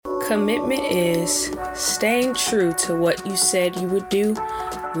Commitment is staying true to what you said you would do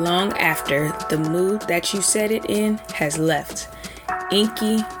long after the mood that you said it in has left.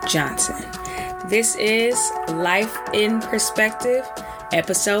 Inky Johnson. This is Life in Perspective,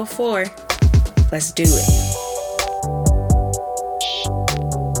 Episode 4. Let's do it.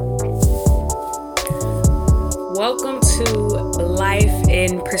 Welcome to Life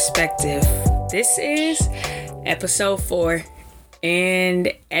in Perspective. This is Episode 4.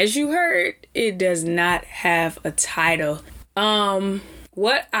 And as you heard, it does not have a title.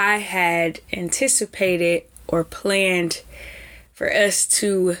 What I had anticipated or planned for us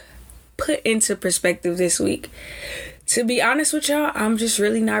to put into perspective this week, to be honest with y'all, I'm just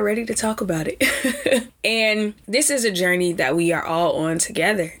really not ready to talk about it. And this is a journey that we are all on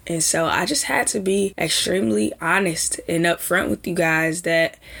together. And so I just had to be extremely honest and upfront with you guys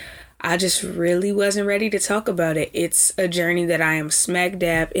that I just really wasn't ready to talk about it. It's a journey that I am smack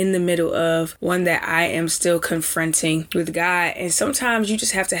dab in the middle of, one that I am still confronting with God. And sometimes you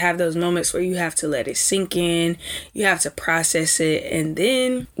just have to have those moments where you have to let it sink in, you have to process it, and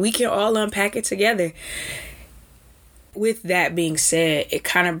then we can all unpack it together. With that being said, it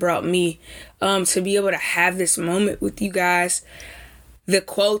kind of brought me to be able to have this moment with you guys. The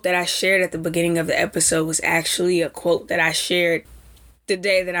quote that I shared at the beginning of the episode was actually a quote that I shared the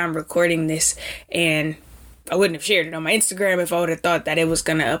day that I'm recording this, and I wouldn't have shared it on my Instagram if I would have thought that it was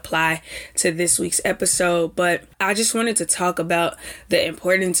going to apply to this week's episode. But I just wanted to talk about the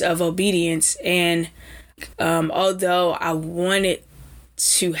importance of obedience. And although I wanted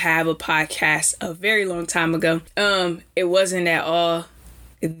to have a podcast a very long time ago, it wasn't at all,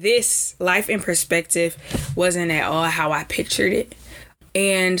 this Life in Perspective wasn't at all how I pictured it.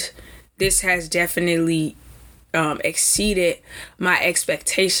 And this has definitely exceeded my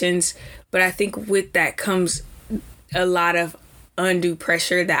expectations, but I think with that comes a lot of undue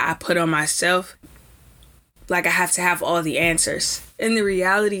pressure that I put on myself. Like I have to have all the answers. And the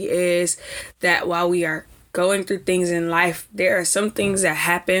reality is that while we are going through things in life, there are some things that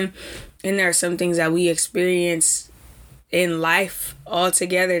happen and there are some things that we experience in life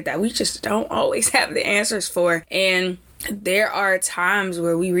altogether that we just don't always have the answers for. And there are times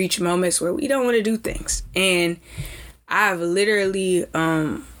where we reach moments where we don't want to do things. And I've literally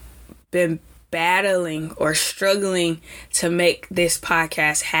been battling or struggling to make this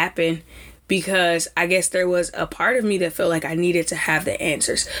podcast happen because I guess there was a part of me that felt like I needed to have the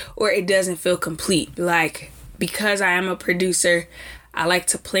answers, or it doesn't feel complete. Like, because I am a producer, I like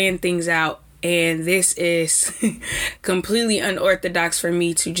to plan things out, and this is completely unorthodox for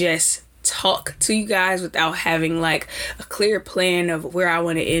me to just talk to you guys without having like a clear plan of where I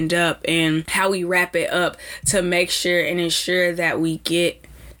want to end up and how we wrap it up to make sure and ensure that we get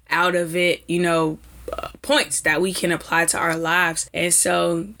out of it, points that we can apply to our lives. And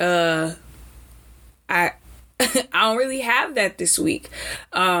so I don't really have that this week.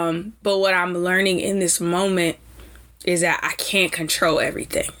 But what I'm learning in this moment is that I can't control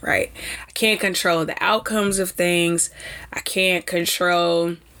everything, right? I can't control the outcomes of things. I can't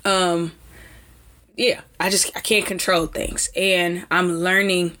control I can't control things. And I'm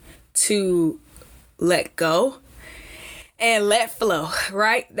learning to let go and let flow,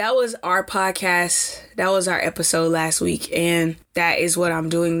 right? That was our podcast. That was our episode last week. And that is what I'm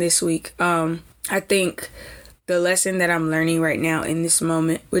doing this week. I think the lesson that I'm learning right now in this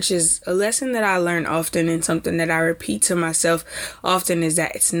moment, which is a lesson that I learn often and something that I repeat to myself often, is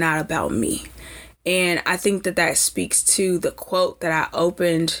that it's not about me. And I think that speaks to the quote that I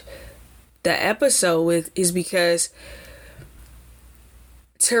opened the episode with, is because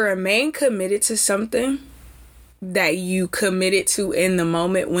to remain committed to something that you committed to in the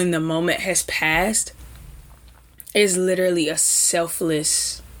moment when the moment has passed is literally a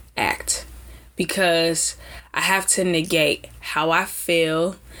selfless act, because I have to negate how I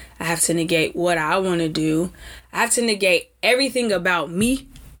feel. I have to negate what I want to do. I have to negate everything about me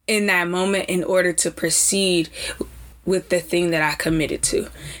in that moment in order to proceed with the thing that I committed to.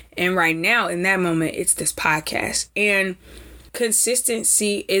 And right now, in that moment, it's this podcast. And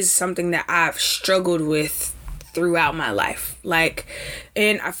consistency is something that I've struggled with throughout my life.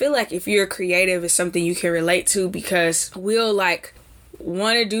 And I feel like if you're creative, it's something you can relate to, because we'll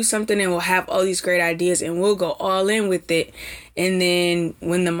want to do something and we'll have all these great ideas and we'll go all in with it. And then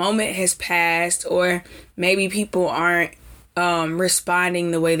when the moment has passed, or maybe people aren't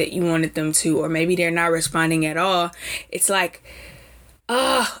responding the way that you wanted them to, or maybe they're not responding at all, it's like,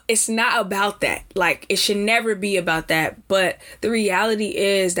 it's not about that. It should never be about that. But the reality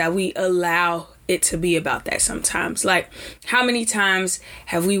is that we allow it to be about that sometimes. How many times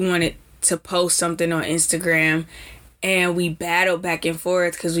have we wanted to post something on Instagram and we battle back and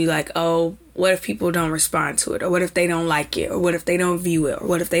forth because we like, oh, what if people don't respond to it? Or what if they don't like it? Or what if they don't view it? Or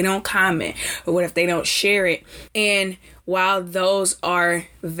what if they don't comment? Or what if they don't share it? And while those are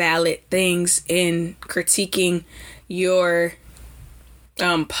valid things in critiquing your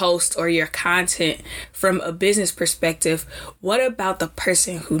post or your content from a business perspective, what about the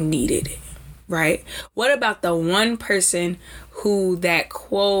person who needed it, right? What about the one person who that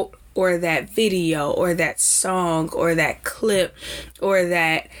quote or that video or that song or that clip or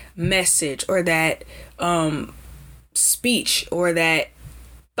that message or that speech or that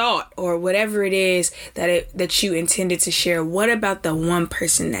thought or whatever it is that you intended to share? What about the one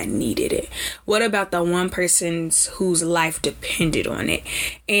person that needed it? What about the one person whose life depended on it?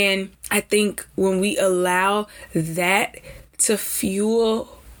 And I think when we allow that to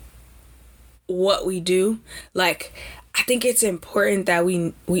fuel what we do, like, I think it's important that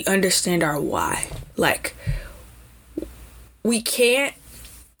we understand our why. Like, we can't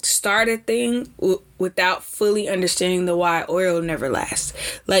start a thing without fully understanding the why, or it'll never last.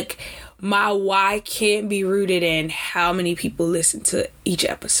 Like, my why can't be rooted in how many people listen to each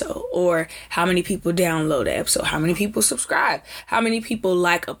episode, or how many people download the episode, how many people subscribe, how many people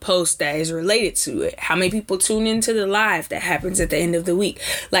like a post that is related to it, how many people tune into the live that happens at the end of the week.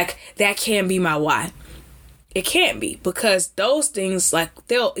 Like, that can't be my why. It can't be, because those things, like,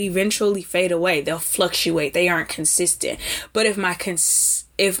 they'll eventually fade away. They'll fluctuate. They aren't consistent. But if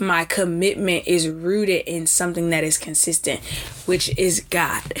my commitment is rooted in something that is consistent, which is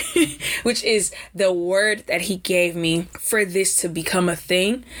God, which is the word that he gave me for this to become a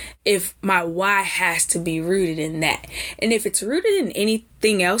thing, if my why has to be rooted in that. And if it's rooted in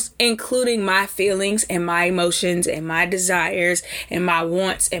anything else, including my feelings and my emotions and my desires and my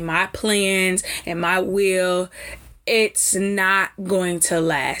wants and my plans and my will, it's not going to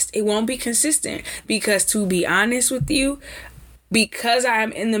last. It won't be consistent, because, to be honest with you, because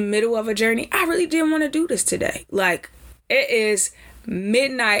I'm in the middle of a journey, I really didn't want to do this today. Like, it is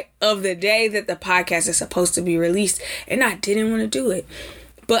midnight of the day that the podcast is supposed to be released, and I didn't want to do it.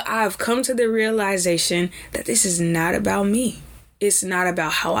 But I've come to the realization that this is not about me. It's not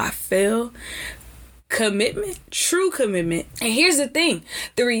about how I feel. Commitment, true commitment. And here's the thing.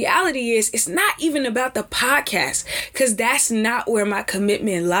 The reality is, it's not even about the podcast, because that's not where my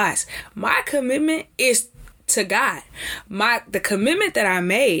commitment lies. My commitment is to God. The commitment that I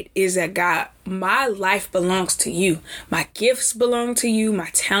made is that, God, my life belongs to you. My gifts belong to you. My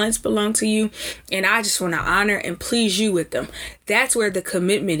talents belong to you. And I just want to honor and please you with them. That's where the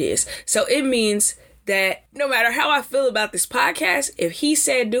commitment is. So it means that no matter how I feel about this podcast, if he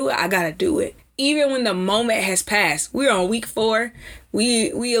said do it, I got to do it. Even when the moment has passed. We're on week 4.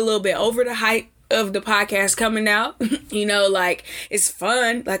 We a little bit over the hype of the podcast coming out. You know, like, it's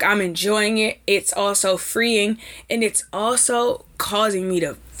fun. Like, I'm enjoying it. It's also freeing, and it's also causing me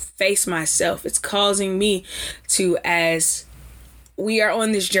to face myself. It's causing me to, as we are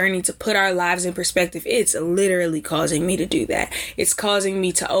on this journey to put our lives in perspective, it's literally causing me to do that. It's causing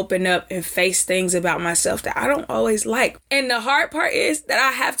me to open up and face things about myself that I don't always like. And the hard part is that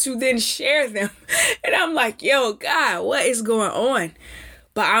I have to then share them. And I'm like, yo, God, what is going on?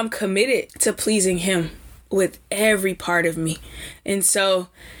 But I'm committed to pleasing him with every part of me. And so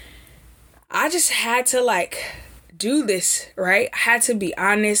I just had to, do this, right? I had to be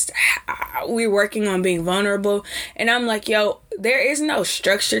honest. We're working on being vulnerable. And I'm like, yo, there is no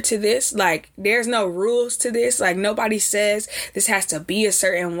structure to this. Like, there's no rules to this. Like, nobody says this has to be a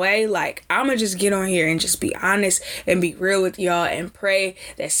certain way. Like, I'm going to just get on here and just be honest and be real with y'all and pray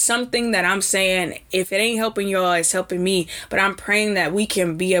that something that I'm saying, if it ain't helping y'all, it's helping me. But I'm praying that we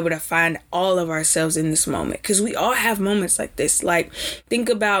can be able to find all of ourselves in this moment, because we all have moments like this. Like, think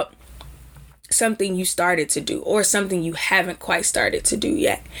about something you started to do, or something you haven't quite started to do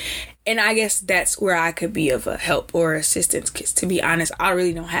yet. And I guess that's where I could be of a help or assistance, because, to be honest, I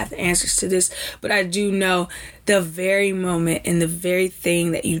really don't have the answers to this, but I do know the very moment and the very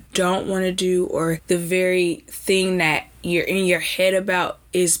thing that you don't want to do, or the very thing that you're in your head about,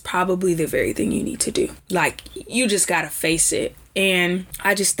 is probably the very thing you need to do. Like, you just gotta face it. And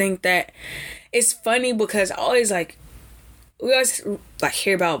I just think that it's funny, because we always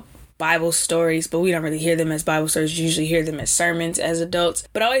hear about Bible stories, but we don't really hear them as Bible stories. You usually hear them as sermons as adults.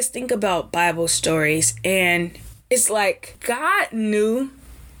 But I always think about Bible stories, and it's like, God knew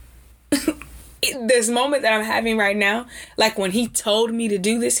this moment that I'm having right now. Like, when he told me to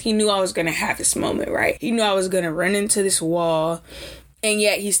do this, he knew I was going to have this moment, right? He knew I was going to run into this wall, and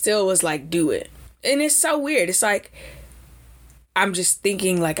yet he still was like, do it. And it's so weird. It's like, I'm just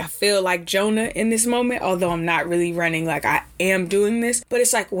thinking, I feel like Jonah in this moment, although I'm not really running, I am doing this. But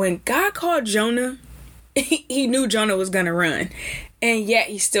it's like, when God called Jonah, he knew Jonah was going to run, and yet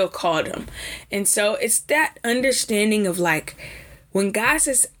he still called him. And so it's that understanding of like, when God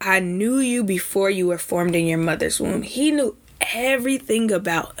says, I knew you before you were formed in your mother's womb, he knew everything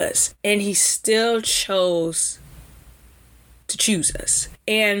about us, and he still chose to choose us.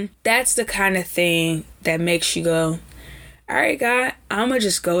 And that's the kind of thing that makes you go, all right, God, I'm going to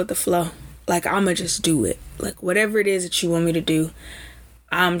just go with the flow. Like, I'm going to just do it. Like, whatever it is that you want me to do,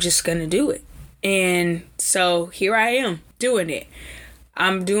 I'm just going to do it. And so here I am doing it.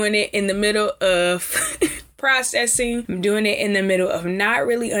 I'm doing it in the middle of processing. I'm doing it in the middle of not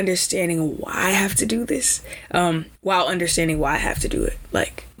really understanding why I have to do this, while understanding why I have to do it.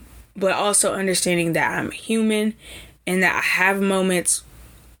 Like, but also understanding that I'm human and that I have moments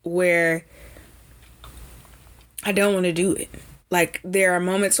where I don't want to do it. Like, there are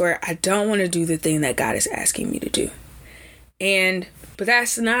moments where I don't want to do the thing that God is asking me to do. But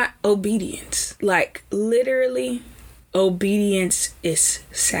that's not obedience. Like, literally, obedience is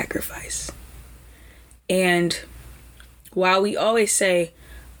sacrifice. And while we always say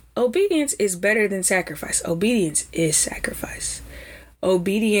obedience is better than sacrifice, obedience is sacrifice.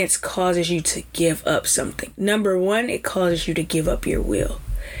 Obedience causes you to give up something. Number one, it causes you to give up your will.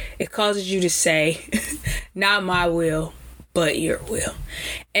 It causes you to say, not my will, but your will.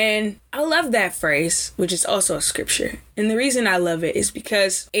 And I love that phrase, which is also a scripture. And the reason I love it is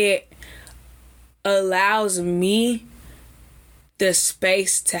because it allows me the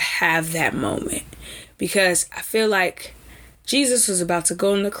space to have that moment. Because I feel like Jesus was about to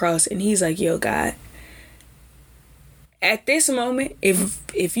go on the cross and he's like, yo, God, at this moment,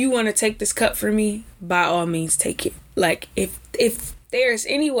 if you want to take this cup from me, by all means, take it. Like, if there's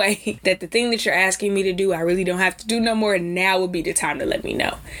any way that the thing that you're asking me to do, I really don't have to do no more, now would be the time to let me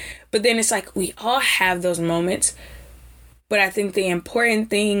know. But then it's like, we all have those moments. But I think the important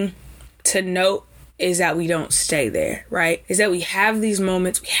thing to note is that we don't stay there, right? Is that we have these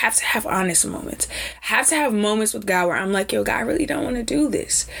moments. We have to have honest moments. I have to have moments with God where I'm like, yo, God, I really don't want to do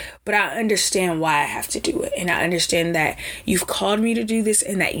this, but I understand why I have to do it. And I understand that you've called me to do this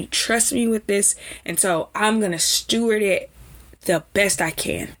and that you trust me with this. And so I'm going to steward it the best I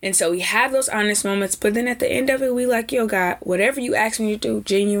can. And so we have those honest moments, but then at the end of it, we like, yo, God, whatever you ask me to do,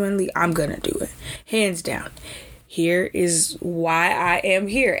 genuinely, I'm going to do it. Hands down. Here is why I am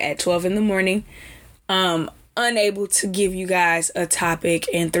here at 12 in the morning. Unable to give you guys a topic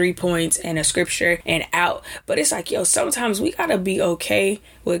and 3 points and a scripture and out. But it's like, yo, sometimes we gotta be okay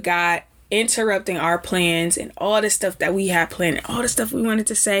with God interrupting our plans and all the stuff that we had planned and all the stuff we wanted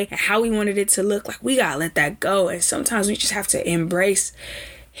to say and how we wanted it to look. Like, we gotta let that go. And sometimes we just have to embrace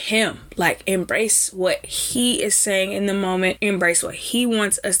him, like embrace what he is saying in the moment, embrace what he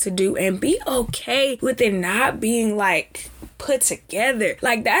wants us to do, and be okay with it not being like put together.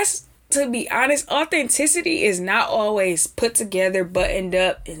 Like, that's, to be honest, authenticity is not always put together, buttoned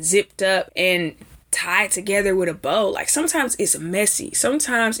up and zipped up and tied together with a bow. Like, sometimes it's messy.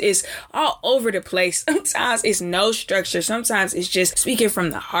 Sometimes it's all over the place. Sometimes it's no structure. Sometimes it's just speaking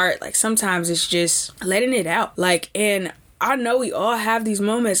from the heart. Like, sometimes it's just letting it out. Like, and I know we all have these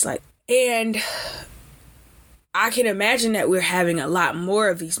moments, like, and I can imagine that we're having a lot more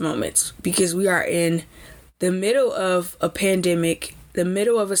of these moments because we are in the middle of a pandemic, the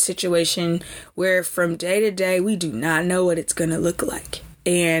middle of a situation where from day to day, we do not know what it's going to look like.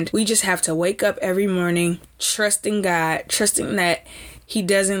 And we just have to wake up every morning, trusting God, trusting that he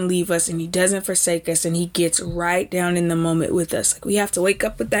doesn't leave us and he doesn't forsake us and he gets right down in the moment with us. Like, we have to wake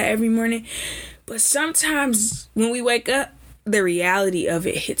up with that every morning. But sometimes when we wake up, the reality of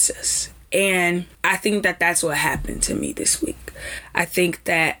it hits us. And I think that that's what happened to me this week. I think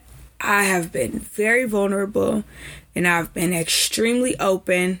that I have been very vulnerable and I've been extremely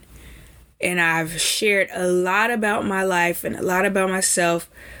open, and I've shared a lot about my life and a lot about myself,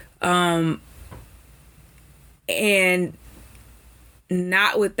 and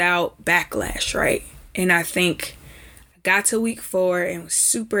not without backlash, right? And I think I got to week 4 and was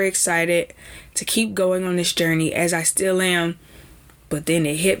super excited to keep going on this journey, as I still am, but then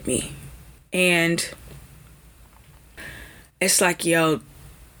it hit me. And it's like, yo,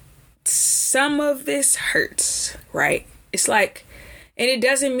 some of this hurts, right? It's like, and it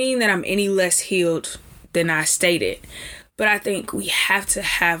doesn't mean that I'm any less healed than I stated, but I think we have to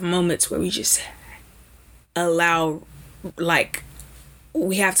have moments where we just allow, like,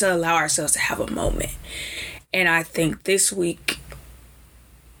 we have to allow ourselves to have a moment. And I think this week,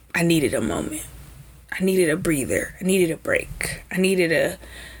 I needed a moment. I needed a breather. I needed a break. I needed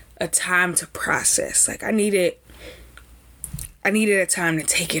a time to process. Like, I needed a time to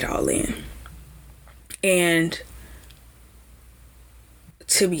take it all in. And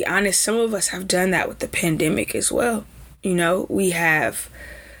to be honest, some of us have done that with the pandemic as well. You know, we have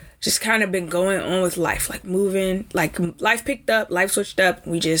just kind of been going on with life, like moving, like life picked up, life switched up.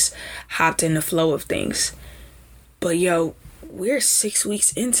 We just hopped in the flow of things. But yo, we're 6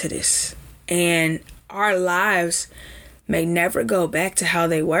 weeks into this, and our lives may never go back to how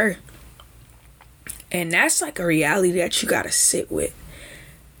they were. And that's like a reality that you got to sit with.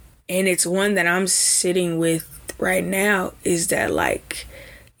 And it's one that I'm sitting with right now, is that like,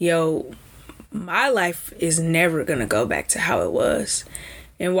 yo, my life is never going to go back to how it was.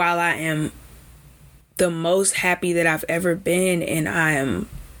 And while I am the most happy that I've ever been, and I am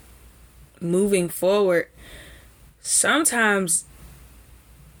moving forward, sometimes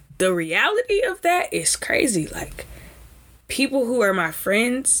the reality of that is crazy. Like, people who are my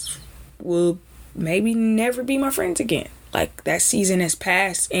friends will maybe never be my friends again. Like, that season has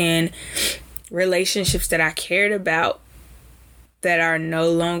passed, and relationships that I cared about that are no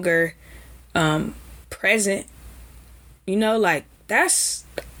longer present, you know, like, that's,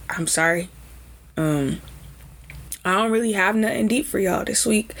 I'm sorry. I don't really have nothing deep for y'all this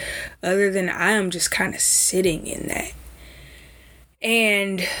week, other than I am just kind of sitting in that.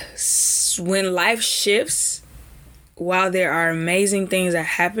 And when life shifts, while there are amazing things that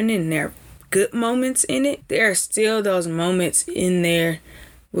happen and there are good moments in it, there are still those moments in there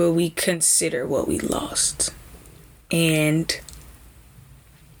where we consider what we lost. And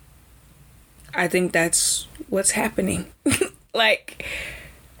I think that's what's happening. Like,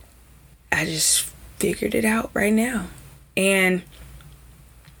 I just figured it out right now. And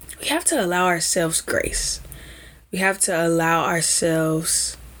we have to allow ourselves grace. We have to allow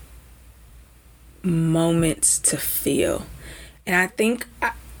ourselves moments to feel. And I think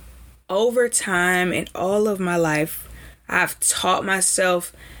over time in all of my life, I've taught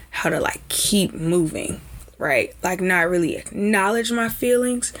myself how to like keep moving, right? Like, not really acknowledge my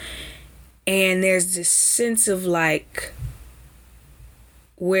feelings. And there's this sense of like,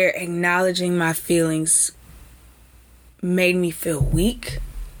 where acknowledging my feelings made me feel weak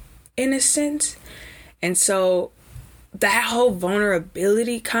in a sense. And so that whole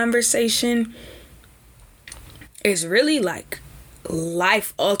vulnerability conversation is really like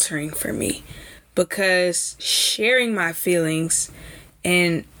life altering for me, because sharing my feelings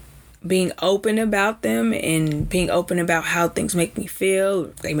and being open about them and being open about how things make me feel,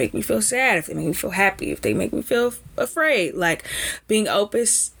 if they make me feel sad, if they make me feel happy, if they make me feel afraid, like being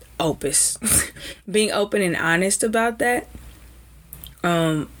being open and honest about that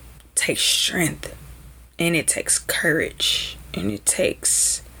takes strength, and it takes courage, and it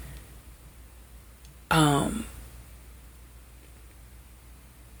takes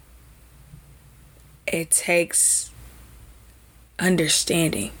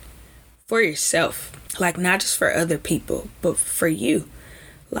understanding for yourself, like not just for other people, but for you.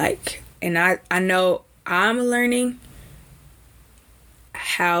 Like, and I know I'm learning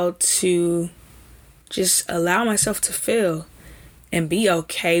how to just allow myself to feel and be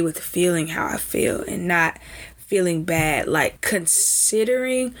okay with feeling how I feel and not feeling bad, like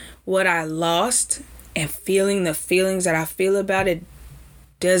considering what I lost and feeling the feelings that I feel about it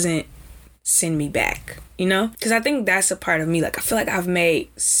doesn't send me back, you know? Because I think that's a part of me. Like, I feel like I've made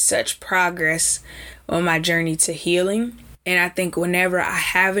such progress on my journey to healing. And I think whenever I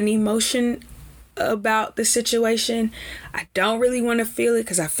have an emotion about the situation, I don't really want to feel it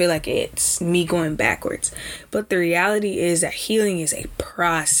because I feel like it's me going backwards. But the reality is that healing is a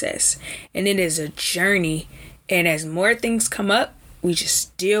process, and it is a journey. And as more things come up, we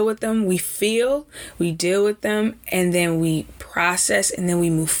just deal with them. We deal with them, and then we process, and then we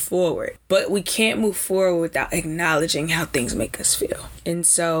move forward. But we can't move forward without acknowledging how things make us feel. And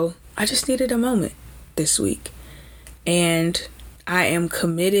so I just needed a moment this week. And I am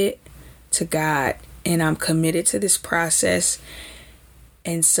committed to God, and I'm committed to this process.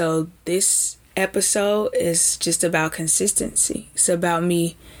 And so this episode is just about consistency. It's about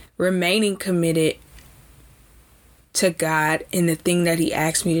me remaining committed to God and the thing that He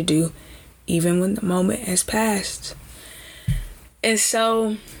asked me to do, even when the moment has passed. And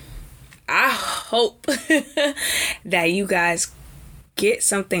so I hope that you guys get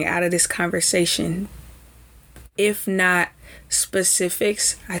something out of this conversation. If not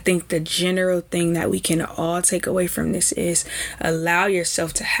specifics, I think the general thing that we can all take away from this is allow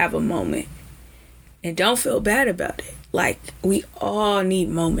yourself to have a moment and don't feel bad about it. Like, we all need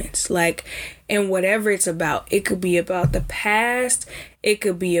moments, like, and whatever it's about, it could be about the past, it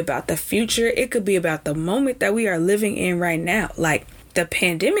could be about the future, it could be about the moment that we are living in right now. Like, the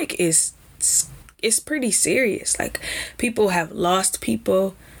pandemic is pretty serious. Like, people have lost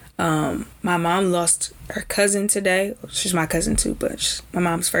people. My mom lost her cousin today. She's my cousin too, but she's my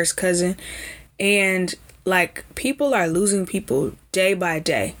mom's first cousin. And like, people are losing people day by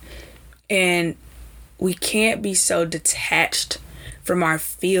day. And we can't be so detached from our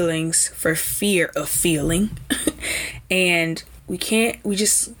feelings for fear of feeling. And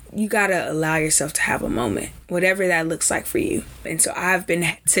you gotta allow yourself to have a moment, whatever that looks like for you. And so I've been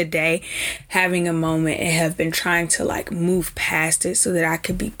today having a moment and have been trying to like move past it so that I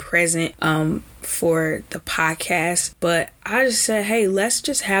could be present for the podcast. But I just said, hey, let's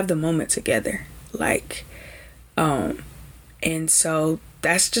just have the moment together. And so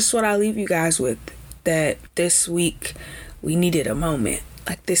that's just what I leave you guys with, that this week we needed a moment.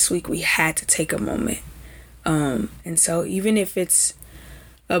 Like, this week we had to take a moment. And so even if it's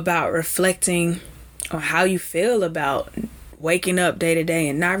about reflecting on how you feel about waking up day to day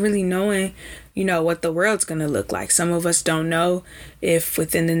and not really knowing, what the world's going to look like. Some of us don't know if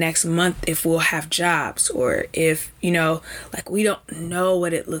within the next month, if we'll have jobs, or if, we don't know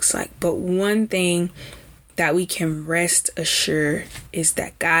what it looks like. But one thing that we can rest assured is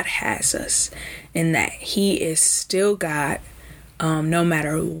that God has us, and that He is still God, no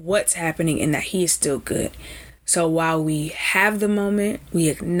matter what's happening, and that He is still good. So while we have the moment, we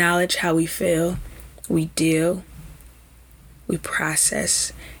acknowledge how we feel, we deal, we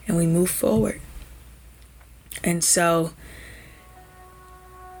process, and we move forward. And so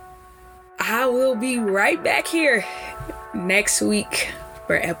I will be right back here next week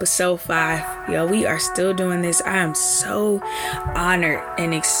for episode 5. We are still doing this. I am so honored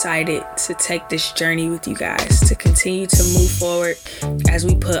and excited to take this journey with you guys, to continue to move forward as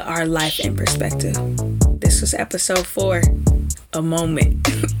we put our life in perspective. This was episode 4, a moment.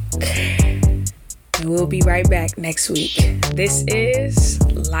 And we'll be right back next week. This is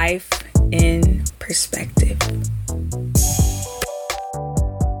Life in Perspective.